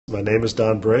My name is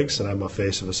Don Briggs, and I'm a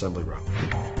face of Assembly Row.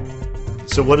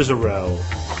 So what is a row?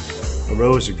 A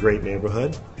row is a great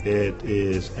neighborhood. It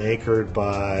is anchored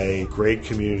by great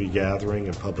community gathering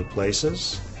and public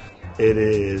places. It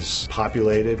is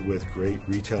populated with great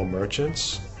retail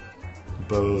merchants,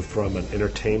 both from an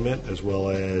entertainment as well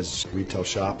as retail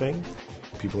shopping.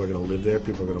 People are going to live there,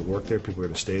 people are going to work there, people are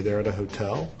going to stay there at a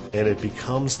hotel. And it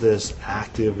becomes this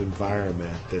active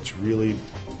environment that's really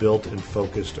built and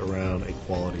focused around a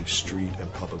quality street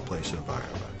and public place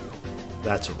environment.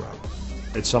 That's a row.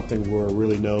 It's something we're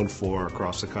really known for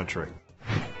across the country.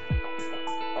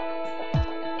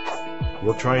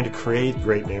 We're trying to create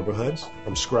great neighborhoods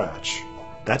from scratch.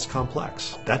 That's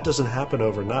complex. That doesn't happen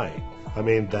overnight. I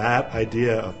mean, that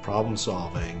idea of problem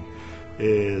solving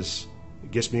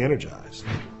gets me energized.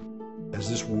 As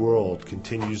this world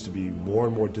continues to be more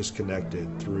and more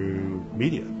disconnected through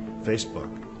media, Facebook,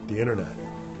 the internet,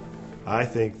 I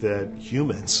think that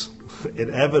humans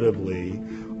inevitably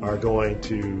are going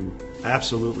to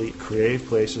absolutely create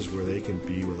places where they can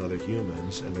be with other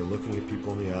humans, and they're looking at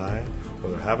people in the eye,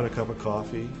 or they're having a cup of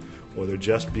coffee, or they're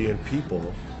just being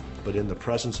people, but in the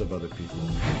presence of other people.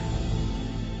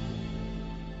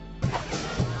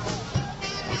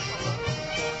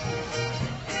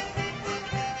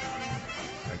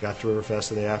 I got to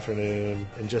Riverfest in the afternoon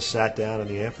and just sat down in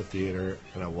the amphitheater,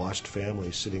 and I watched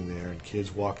families sitting there and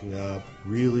kids walking up,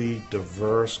 really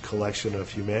diverse collection of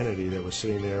humanity that was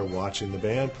sitting there watching the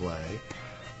band play,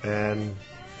 and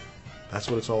that's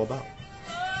what it's all about.